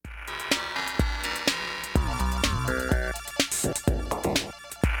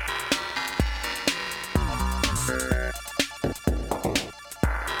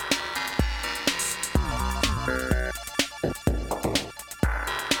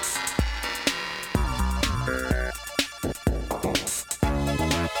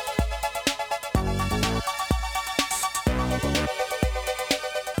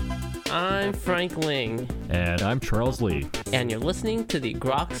Frank Ling. And I'm Charles Lee. And you're listening to the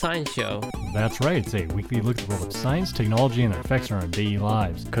Grok Science Show. That's right. It's a weekly look at the world of science, technology, and their effects on our daily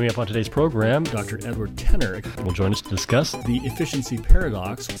lives. Coming up on today's program, Dr. Edward Tenner will join us to discuss the efficiency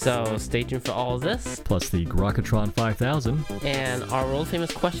paradox. So stay tuned for all of this. Plus the Grokatron 5000. And our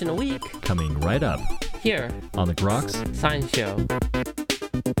world-famous question a week. Coming right up. Here. On the Groks Science Show.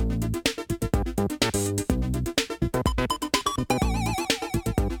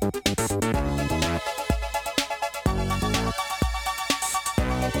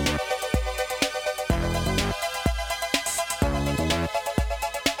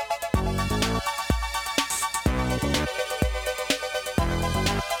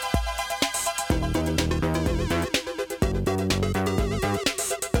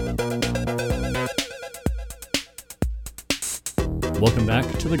 Welcome back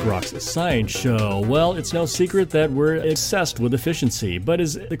to the Groks Science Show. Well, it's no secret that we're obsessed with efficiency, but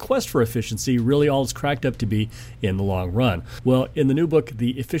is the quest for efficiency really all it's cracked up to be in the long run? Well, in the new book,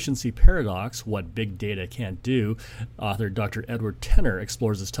 The Efficiency Paradox, What Big Data Can't Do, author Dr. Edward Tenner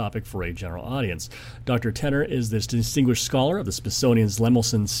explores this topic for a general audience. Dr. Tenner is this distinguished scholar of the Smithsonian's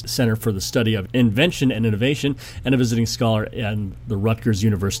Lemelson Center for the Study of Invention and Innovation and a visiting scholar in the Rutgers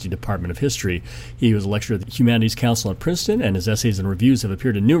University Department of History. He was a lecturer at the Humanities Council at Princeton, and his essays and reviews have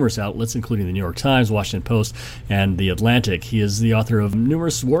appeared in numerous outlets, including the New York Times, Washington Post, and The Atlantic. He is the author of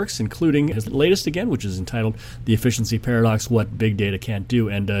numerous works, including his latest again, which is entitled The Efficiency Paradox, What Big Data Can't Do.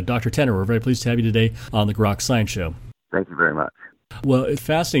 And Dr. Tenner, we're very pleased to have you today on the Grok Science Show. Thank you very much. Well, it's a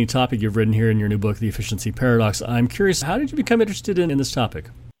fascinating topic you've written here in your new book, The Efficiency Paradox. I'm curious, how did you become interested in this topic?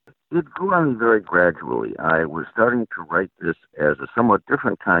 It grew on me very gradually. I was starting to write this as a somewhat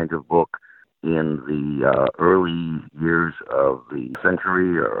different kind of book in the early years of the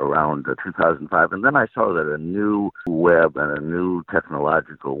century, around 2005. And then I saw that a new web and a new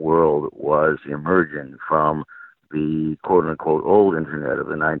technological world was emerging from the quote-unquote old internet of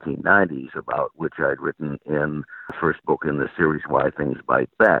the 1990s, about which I'd written in the first book in the series, Why Things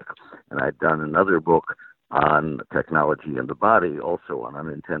Bite Back. And I'd done another book on technology and the body, also on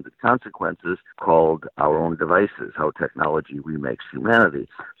unintended consequences, called Our Own Devices, How Technology Remakes Humanity.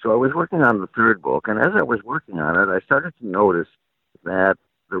 So I was working on the third book, and as I was working on it, I started to notice that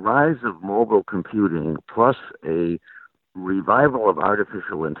the rise of mobile computing plus a revival of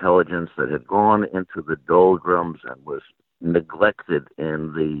artificial intelligence that had gone into the doldrums and was neglected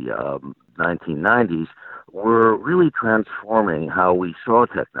in the 1990s were really transforming how we saw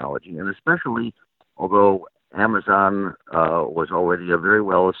technology, and especially although Amazon was already a very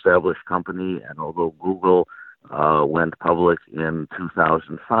well-established company, and although Google went public in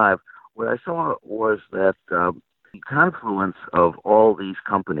 2005, what I saw was that the confluence of all these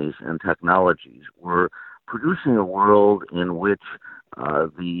companies and technologies were producing a world in which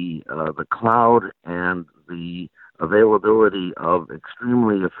the cloud and the availability of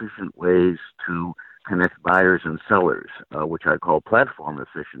extremely efficient ways to connect buyers and sellers, which I call platform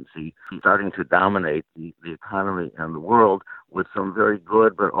efficiency, starting to dominate the economy and the world with some very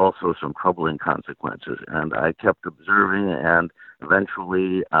good but also some troubling consequences. And I kept observing, and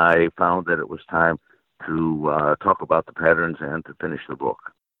eventually I found that it was time to talk about the patterns and to finish the book.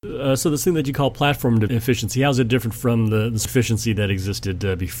 So this thing that you call platform efficiency, how is it different from the efficiency that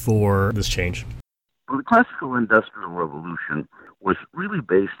existed before this change? Well, the classical industrial revolution was really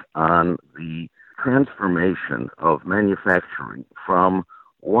based on the transformation of manufacturing from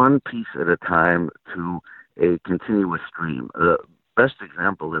one piece at a time to a continuous stream. The best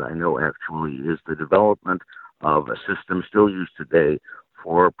example that I know actually is the development of a system still used today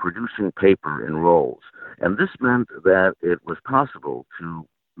for producing paper in rolls. And this meant that it was possible to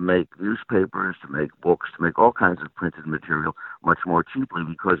make newspapers, to make books, to make all kinds of printed material much more cheaply,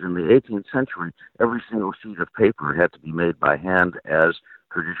 because in the 18th century, every single sheet of paper had to be made by hand, as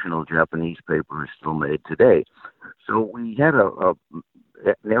traditional Japanese paper is still made today. So we had an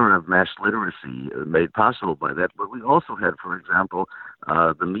era of mass literacy made possible by that, but we also had, for example,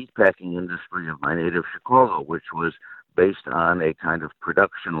 the meatpacking industry of my native Chicago, which was based on a kind of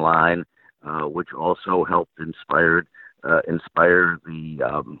production line, which also helped inspire the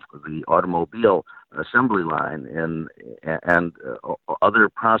automobile assembly line, and other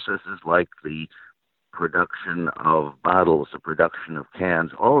processes like the production of bottles, the production of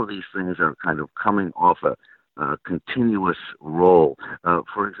cans. All of these things are kind of coming off a continuous roll.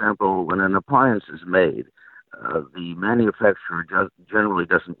 For example, when an appliance is made, the manufacturer generally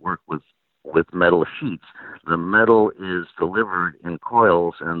doesn't work with metal sheets. The metal is delivered in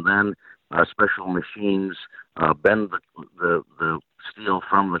coils, and then special machines bend the steel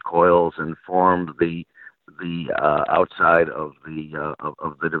from the coils and form the outside of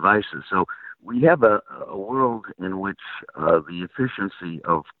the devices. So we have a world in which the efficiency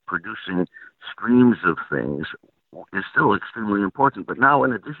of producing streams of things is still extremely important. But now,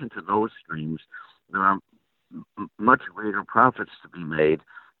 in addition to those streams, there are much greater profits to be made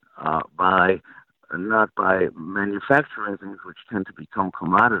by not by manufacturing things which tend to become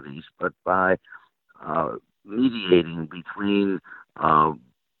commodities, but by mediating between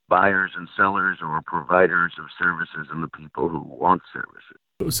buyers and sellers or providers of services and the people who want services.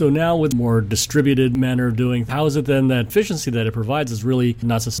 So now with more distributed manner of doing, how is it then that efficiency that it provides is really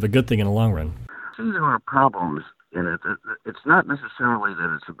not such a good thing in the long run? See, there are problems in it. It's not necessarily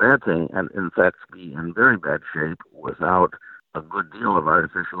that it's a bad thing, and in fact be in very bad shape without a good deal of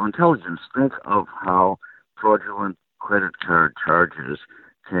artificial intelligence. Think of how fraudulent credit card charges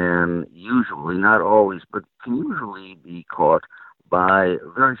can usually, not always, but can usually be caught by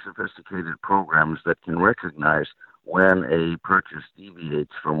very sophisticated programs that can recognize when a purchase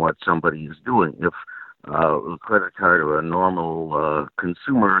deviates from what somebody is doing. If a credit card of a normal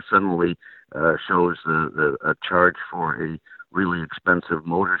consumer suddenly shows a charge for a really expensive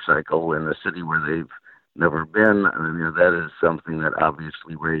motorcycle in a city where they've never been, that is something that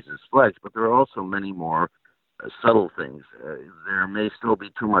obviously raises flags. But there are also many more subtle things. There may still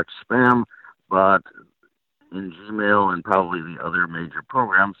be too much spam, but in Gmail and probably the other major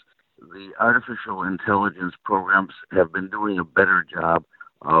programs, the artificial intelligence programs have been doing a better job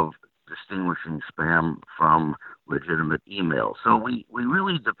of distinguishing spam from legitimate email. So we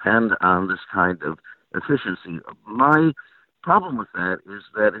really depend on this kind of efficiency. My problem with that is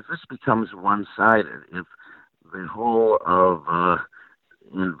that if this becomes one-sided, if the whole of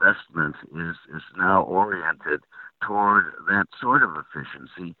investment is now oriented toward that sort of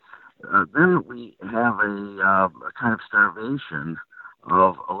efficiency, then we have a kind of starvation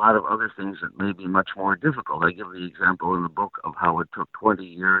of a lot of other things that may be much more difficult. I give the example in the book of how it took 20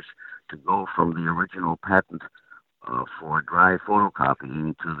 years to go from the original patent for dry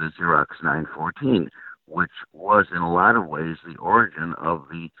photocopying to the Xerox 914, which was in a lot of ways the origin of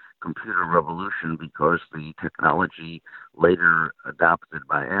the computer revolution, because the technology later adopted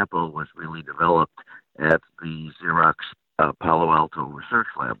by Apple was really developed at the Xerox Palo Alto Research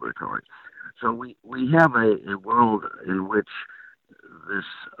Laboratory. So we have a world in which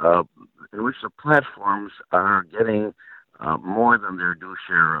the platforms are getting more than their due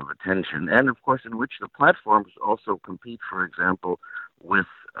share of attention, and of course in which the platforms also compete, for example, with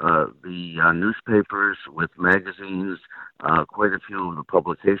the newspapers, with magazines. Quite a few of the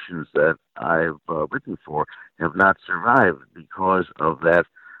publications that I've written for have not survived because of that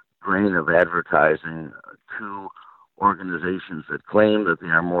drain of advertising to organizations that claim that they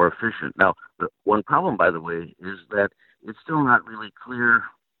are more efficient. Now, the one problem, by the way, is that it's still not really clear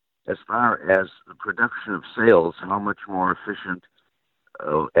as far as the production of sales how much more efficient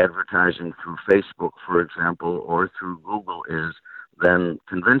advertising through Facebook, for example, or through Google is than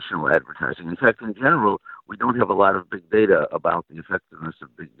conventional advertising. In fact, in general, we don't have a lot of big data about the effectiveness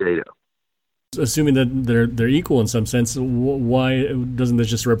of big data. Assuming that they're equal in some sense, why doesn't this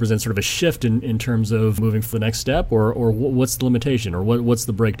just represent sort of a shift in terms of moving for the next step, or what's the limitation, or what's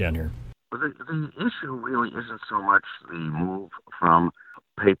the breakdown here? Well, the issue really isn't so much the move from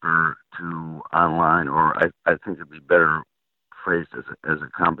paper to online, or I think it'd be better phrased as a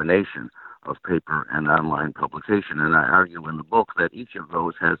combination of paper and online publication. And I argue in the book that each of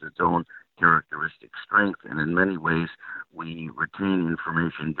those has its own characteristic strength, and in many ways we retain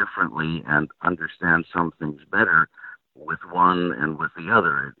information differently and understand some things better with one and with the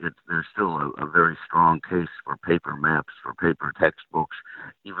other. There's still a very strong case for paper maps, for paper textbooks,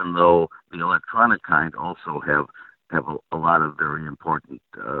 even though the electronic kind also have a lot of very important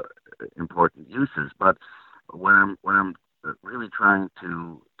uses. But what I'm really trying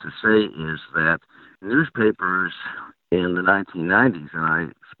to say is that newspapers in the 1990s, and I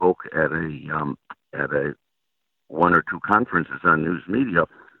spoke at a one or two conferences on news media,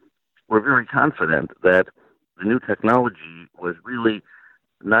 were very confident that the new technology was really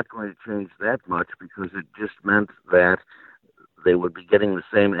not going to change that much, because it just meant that they would be getting the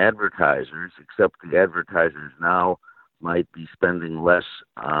same advertisers, except the advertisers now might be spending less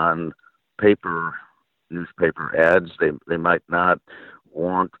on newspaper ads. They might not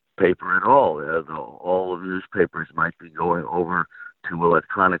want paper at all. All of the newspapers might be going over to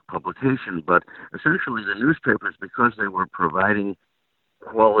electronic publication. But essentially the newspapers, because they were providing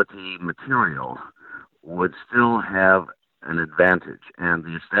quality material, would still have an advantage, and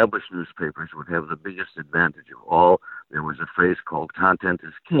the established newspapers would have the biggest advantage of all. There was a phrase called "content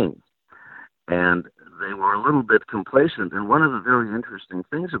is king," and they were a little bit complacent. And one of the very interesting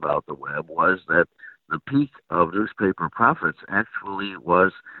things about the web was that the peak of newspaper profits actually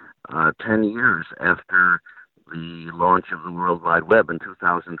was 10 years after the launch of the World Wide Web in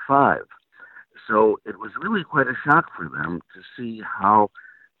 2005. So it was really quite a shock for them to see how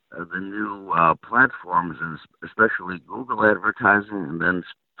the new platforms, and especially Google advertising and then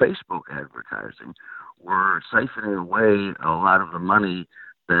Facebook advertising, were siphoning away a lot of the money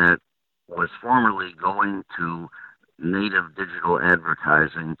that was formerly going to native digital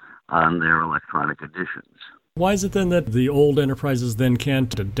advertising on their electronic editions. Why is it then that the old enterprises then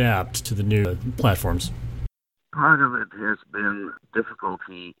can't adapt to the new platforms? Part of it has been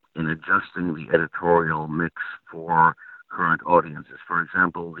difficulty in adjusting the editorial mix for current audiences. For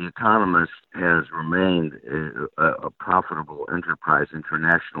example, The Economist has remained a profitable enterprise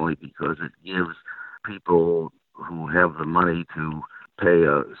internationally because it gives people who have the money to pay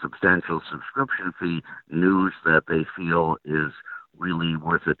a substantial subscription fee news that they feel is really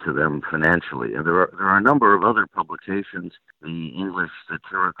worth it to them financially. And there are a number of other publications. The English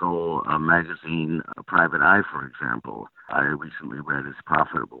satirical magazine Private Eye, for example, I recently read is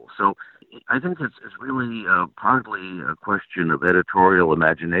profitable. So I think it's really partly a question of editorial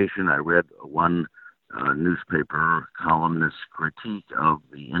imagination. I read one newspaper columnist critique of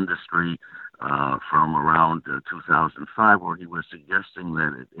the industry from around 2005, where he was suggesting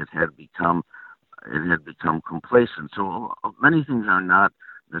that it had become complacent. So many things are not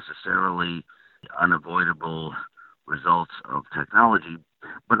necessarily unavoidable results of technology,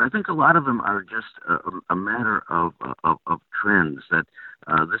 but I think a lot of them are just a matter of trends. That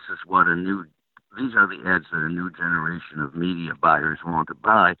these are the ads that a new generation of media buyers want to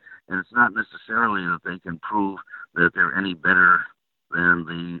buy, and it's not necessarily that they can prove that they're any better than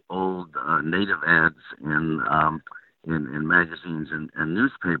the old native ads in magazines and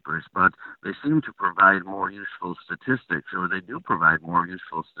newspapers, but they seem to provide more useful statistics, or they do provide more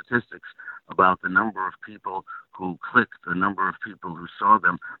useful statistics about the number of people who clicked, the number of people who saw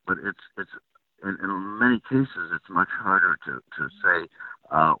them. But it's in many cases it's much harder to say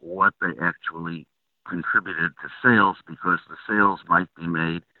what they actually contributed to sales, because the sales might be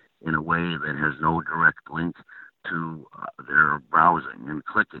made in a way that has no direct link to their browsing and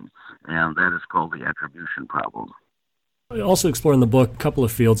clicking, and that is called the attribution problem. I also explore in the book a couple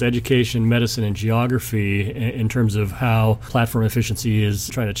of fields, education, medicine, and geography, in terms of how platform efficiency is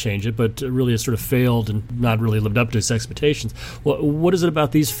trying to change it, but really has sort of failed and not really lived up to its expectations. What is it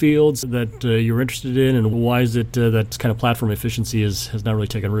about these fields that you're interested in, and why is it that kind of platform efficiency has not really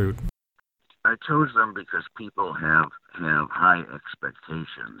taken root? I chose them because people have high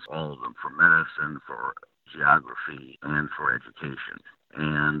expectations, all of them, for medicine, for geography, and for education.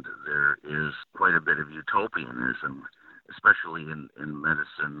 And there is quite a bit of utopianism, especially in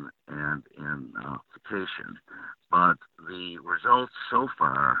medicine and in education. But the results so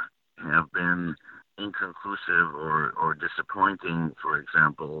far have been inconclusive or disappointing. For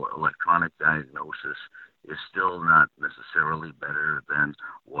example, electronic diagnosis is still not necessarily better than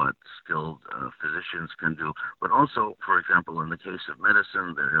what skilled physicians can do. But also, for example, in the case of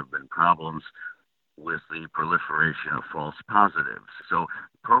medicine, there have been problems with the proliferation of false positives. So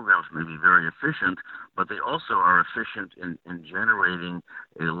programs may be very efficient, but they also are efficient in generating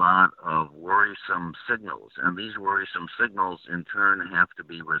a lot of worrisome signals. And these worrisome signals, in turn, have to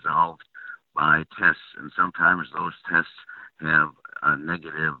be resolved by tests. And sometimes those tests have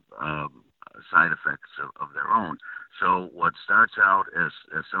negative side effects of their own. So what starts out as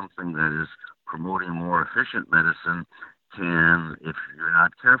something that is promoting more efficient medicine can, if you're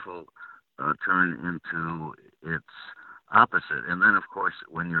not careful, turn into its opposite. And then, of course,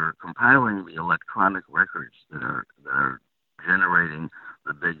 when you're compiling the electronic records that are generating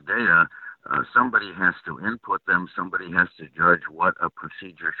the big data, somebody has to input them. Somebody has to judge what a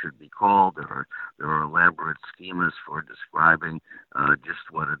procedure should be called. There are elaborate schemas for describing just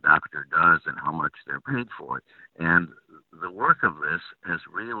what a doctor does and how much they're paid for it. And the work of this has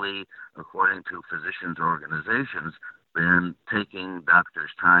really, according to physicians' organizations, been taking doctors'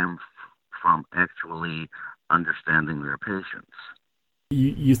 time from actually understanding their patients.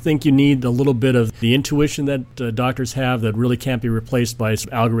 You think you need a little bit of the intuition that doctors have that really can't be replaced by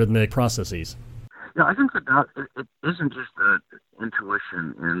algorithmic processes? Yeah, I think it isn't just the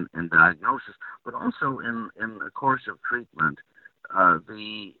intuition in diagnosis, but also in the course of treatment.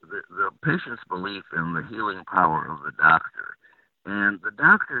 The patient's belief in the healing power of the doctor and the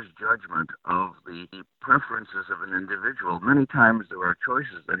doctor's judgment of the preferences of an individual. Many times there are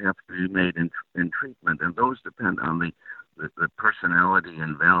choices that have to be made in treatment, and those depend on the personality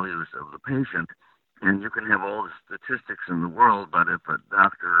and values of the patient. And you can have all the statistics in the world, but if a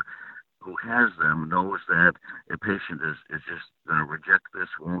doctor who has them knows that a patient is just going to reject this,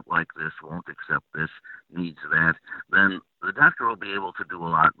 won't like this, won't accept this, needs that, then the doctor will be able to do a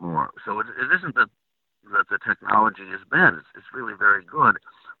lot more.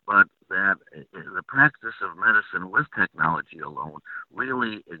 but that the practice of medicine with technology alone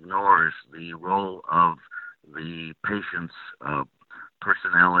really ignores the role of the patient's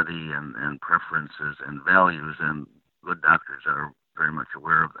personality and preferences and values, and good doctors are very much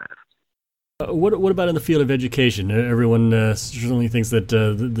aware of that. What about in the field of education? Everyone certainly thinks that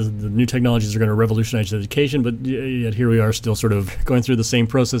the new technologies are going to revolutionize education, but yet here we are still sort of going through the same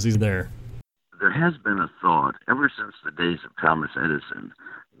processes there. There has been a thought ever since the days of Thomas Edison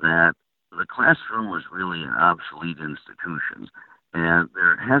that the classroom was really an obsolete institution, and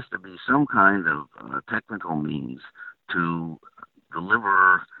there has to be some kind of technical means to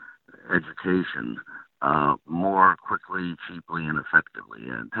deliver education more quickly, cheaply, and effectively.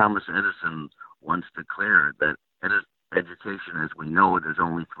 And Thomas Edison once declared that education as we know it is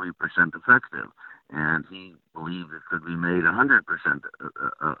only 3% effective, and he believed it could be made 100%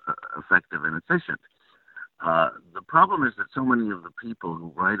 effective and efficient. The problem is that so many of the people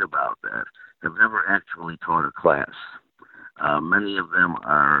who write about that have never actually taught a class. Many of them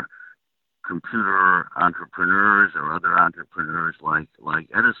are computer entrepreneurs or other entrepreneurs like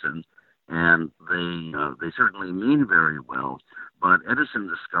Edison, and they certainly mean very well. But Edison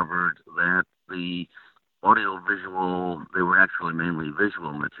discovered that the audiovisual, they were actually mainly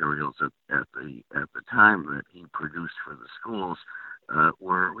visual materials at the time that he produced for the schools,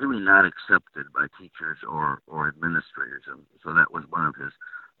 were really not accepted by teachers or administrators, and so that was one of his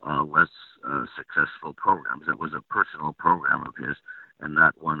less successful programs. It was a personal program of his and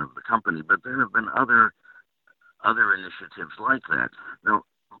not one of the company. But there have been other initiatives like that. Now,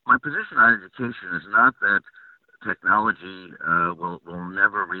 my position on education is not that technology will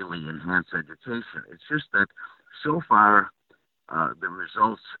never really enhance education. It's just that so far the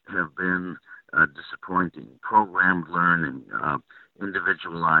results have been disappointing. Programmed learning,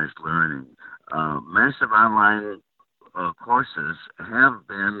 individualized learning, massive online courses have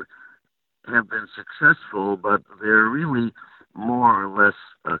been successful, but they're really more or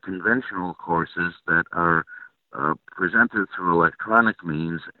less conventional courses that are presented through electronic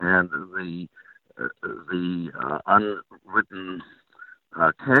means, and the unwritten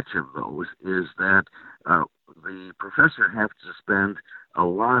catch of those is that the professor has to spend a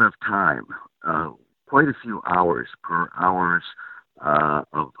lot of time, quite a few hours per hours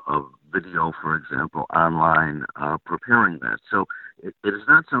of video, for example, online, preparing that. So it is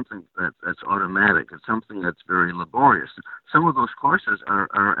not something that's automatic. It's something that's very laborious. Some of those courses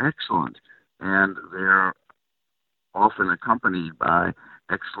are excellent, and they're often accompanied by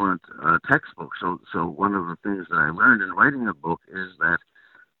excellent textbooks. So one of the things that I learned in writing a book is that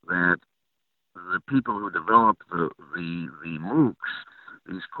the people who develop the MOOCs,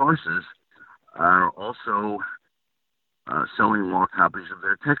 these courses, are also selling more copies of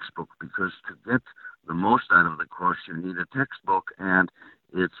their textbook, because to get the most out of the course, you need a textbook, and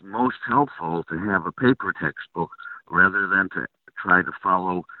it's most helpful to have a paper textbook rather than to try to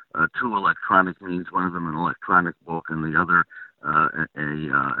follow two electronic means, one of them an electronic book and the other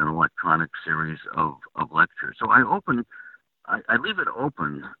an electronic series of lectures. So I leave it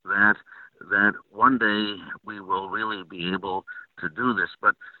open that one day we will really be able to do this.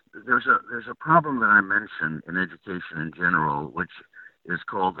 But there's a problem that I mention in education in general, which is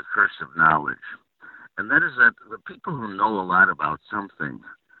called the curse of knowledge. And that is that the people who know a lot about something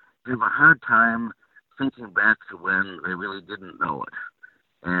have a hard time thinking back to when they really didn't know it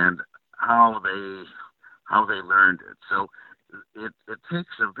and how they learned it. So it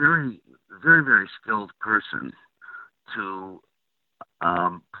takes a very, very, very skilled person to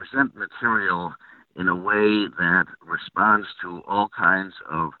present material in a way that responds to all kinds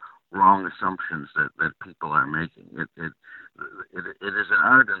of wrong assumptions that people are making. It is an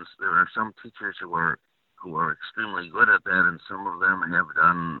art, and there are some teachers who are extremely good at that, and some of them have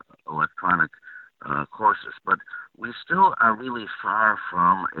done electronic courses. But we still are really far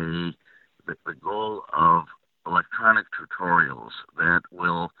from the goal of electronic tutorials that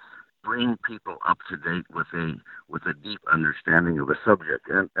will bring people up to date with a deep understanding of a subject.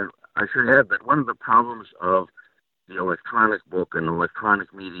 And I should add that one of the problems of the electronic book and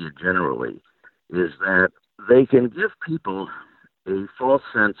electronic media generally is that they can give people a false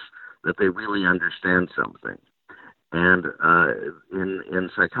sense that they really understand something. And in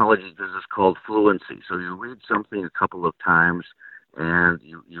psychology, this is called fluency. So you read something a couple of times and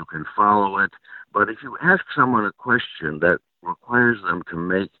you can follow it. But if you ask someone a question that requires them to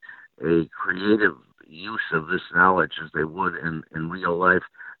make a creative use of this knowledge as they would in real life,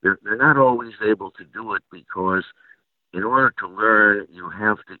 they're not always able to do it, because in order to learn, you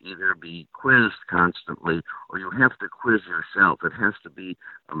have to either be quizzed constantly or you have to quiz yourself. It has to be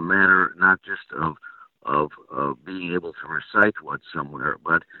a matter not just of of being able to recite what's somewhere,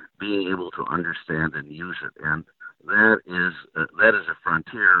 but being able to understand and use it. And that is a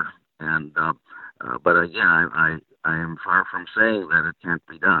frontier. And but again, I am far from saying that it can't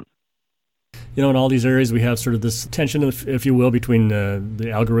be done. You know, in all these areas, we have sort of this tension, if you will, between the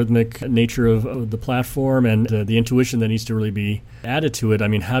algorithmic nature of the platform and the intuition that needs to really be added to it. I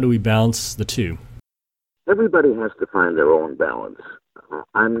mean, how do we balance the two? Everybody has to find their own balance.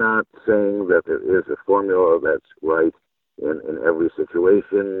 I'm not saying that there is a formula that's right in every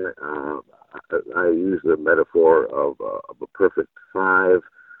situation. I use the metaphor of a perfect 5,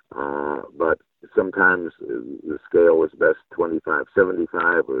 but sometimes the scale is best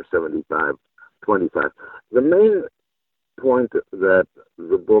 25-75 or 75-25. The main point that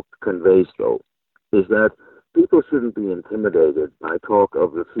the book conveys, though, is that people shouldn't be intimidated by talk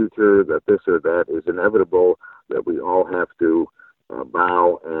of the future, that this or that is inevitable, that we all have to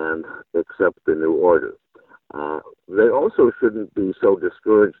bow and accept the new order. They also shouldn't be so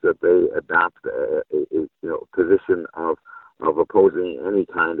discouraged that they adopt a position of opposing any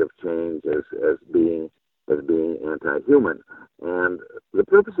kind of change as being anti-human. And the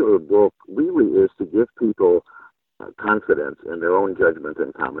purpose of the book really is to give people confidence in their own judgment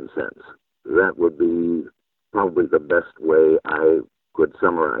and common sense. That would be probably the best way I could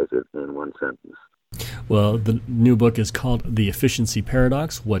summarize it in one sentence. Well, the new book is called The Efficiency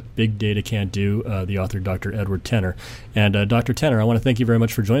Paradox, What Big Data Can't Do, the author, Dr. Edward Tenner. And Dr. Tenner, I want to thank you very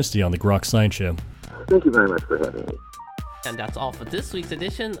much for joining us today on the Grok Science Show. Thank you very much for having me. And that's all for this week's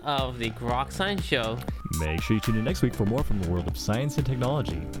edition of the Grok Science Show. Make sure you tune in next week for more from the world of science and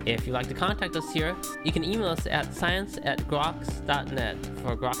technology. If you'd like to contact us here, you can email us at science@groks.net.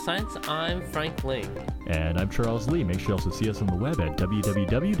 For Grok Science, I'm Frank Ling. And I'm Charles Lee. Make sure you also see us on the web at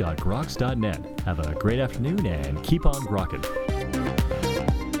www.groks.net. Have a great afternoon and keep on grokking.